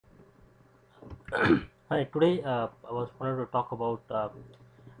Hi, today I was wanted to talk about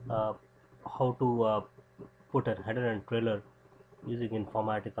uh, how to put a header and trailer using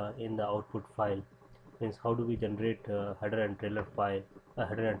Informatica in the output file. Means how do we generate header and trailer file, a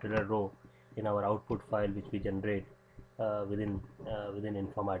header and trailer row in our output file which we generate within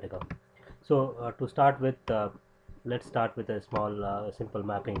Informatica. So to start with, let's start with a small simple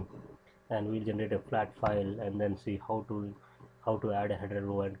mapping, and we'll generate a flat file and then see how to add a header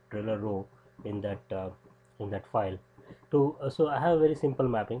row and trailer row in that file. So I have a very simple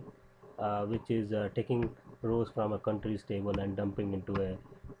mapping, which is taking rows from a countries table and dumping into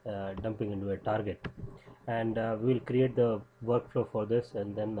a target, and we'll create the workflow for this,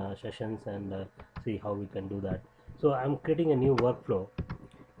 and then sessions, and see how we can do that. So I'm creating a new workflow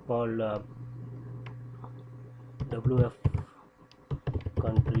called wf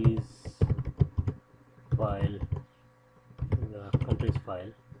countries file, countries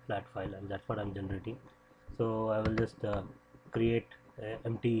file, flat file, and that's what I'm generating. So I will just create a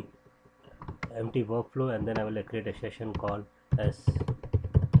empty workflow, and then I will create a session called as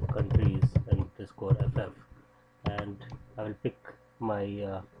countries underscore ff, and I will pick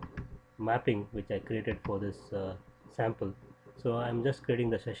my mapping which I created for this sample. So I'm just creating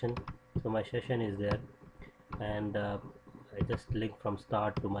the session. So my session is there, and I just link from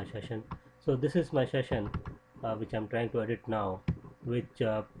start to my session. So this is my session, which I'm trying to edit now, which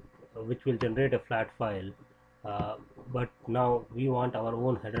uh, which will generate a flat file, uh, but now we want our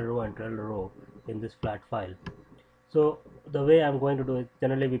own header row and trailer row in this flat file. So the way I'm going to do it,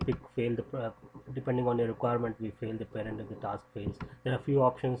 generally we pick fail the depending on your requirement, we fail the parent if the task fails. There are a few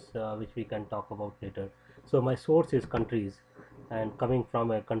options which we can talk about later. So my source is countries, and coming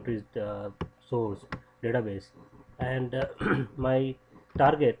from a countries source database, and my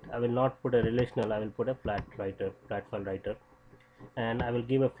target, I will not put a relational, I will put a flat file writer, and I will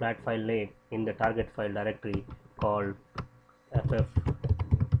give a flat file name in the target file directory called ff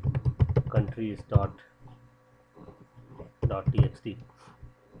countries dot txt,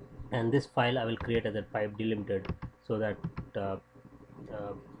 and this file I will create as a pipe delimited, so that uh,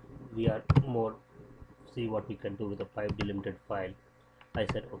 uh, we are more see what we can do with a pipe delimited file. I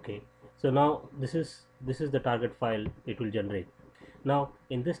said okay. So now this is the target file it will generate. Now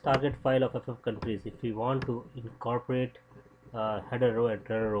in this target file of ff countries, if we want to incorporate header row and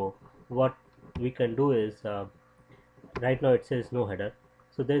trailer row, what we can do is, right now it says no header.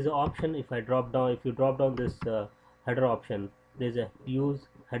 So there is an option. If you drop down this header option, there is a use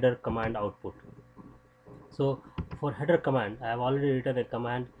header command output. So for header command, I have already written a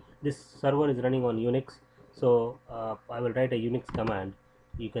command. This server is running on Unix, so I will write a Unix command.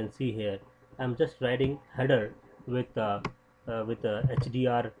 You can see here I'm just writing header with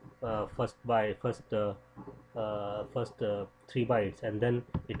HDR, first 3 bytes, and then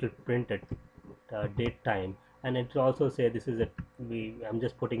it will print it date time, and it will also say this is a I'm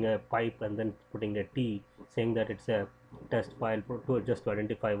just putting a pipe and then putting a T, saying that it's a test file to just to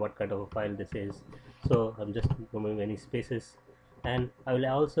identify what kind of a file this is. So I'm just removing any spaces, and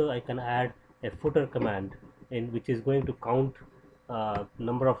I can add a footer command in which is going to count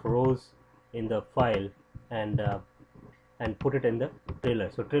number of rows in the file, and put it in the trailer.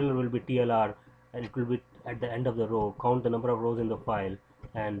 So trailer will be TLR, and it will be at the end of the row, count the number of rows in the file,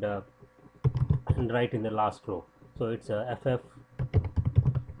 and write in the last row. So it's a ff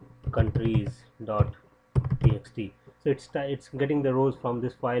countries dot txt. So it's getting the rows from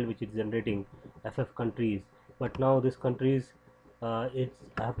this file which is generating ff countries, but now this countries, it's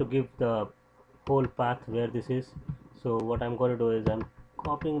I have to give the whole path where this is. So what I'm going to do is I'm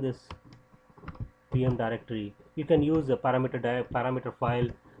copying this pm directory. You can use the parameter file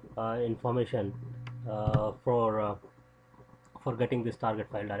information for getting this target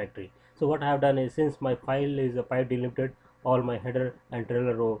file directory. So what I have done is, since my file is a pipe delimited, all my header and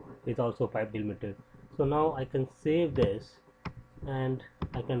trailer row is also pipe delimited. So now I can save this, and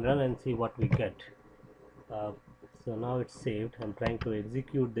I can run and see what we get. uh, so now it's saved. I'm trying to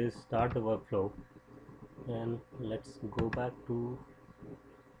execute this, start the workflow, and let's go back to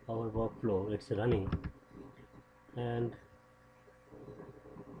our workflow. It's running, and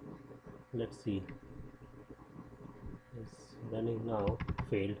let's see, it's running now.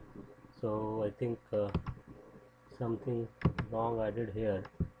 Failed. So I think something wrong I did here.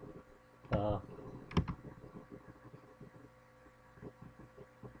 uh,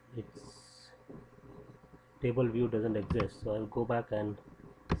 its table view doesn't exist, so I'll go back and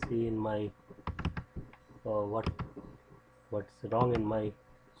see in my what's wrong in my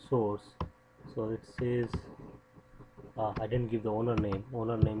source. So it says I didn't give the owner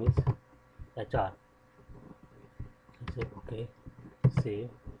name is HR. I say okay, save,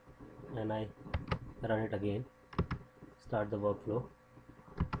 and I run it again, start the workflow,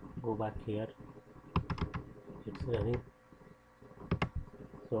 go back here, it's running.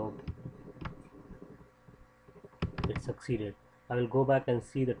 So it succeeded. I will go back and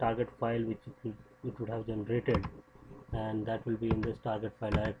see the target file which it would have generated, and that will be in this target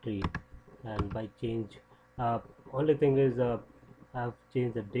file directory. And by change, uh, only thing is I've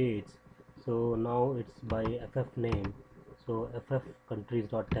changed the dates, so now it's by ff name, so ff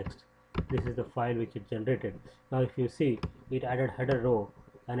countries.txt. This is the file which it generated. Now if you see, it added header row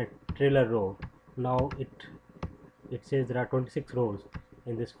and a trailer row. Now it says there are 26 rows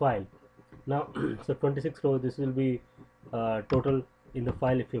in this file. Now so 26 rows, this will be total in the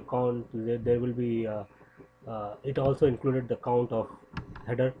file. If you count, there will be it also included the count of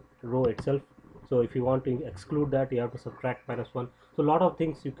header row itself. So if you want to exclude that, you have to subtract -1. So a lot of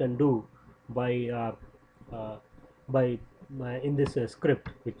things you can do by uh, by, in this script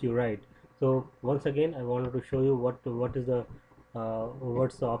which you write. So once again, I wanted to show you what is the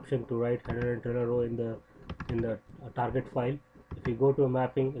what's the option to write header and trailer row in the target file. If you go to a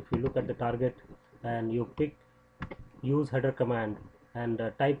mapping, if you look at the target and you pick use header command and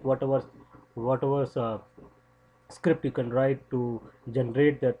type whatever script you can write to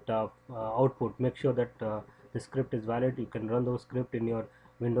generate that output, make sure that the script is valid. You can run those script in your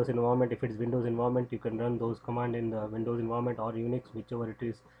Windows environment. If it's Windows environment, you can run those command in the Windows environment or Unix, whichever it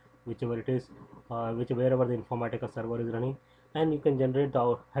is, wherever the Informatica server is running. And you can generate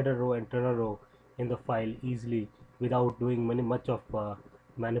the header row and trailer row in the file easily without doing much of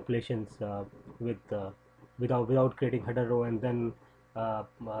manipulations with without creating header row and then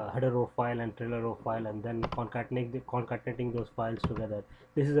header row file and trailer row file and then concatenating those files together.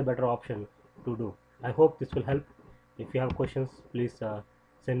 This is a better option to do. I hope this will help. If you have questions, please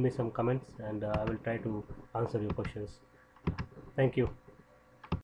send me some comments, and I will try to answer your questions. Thank you.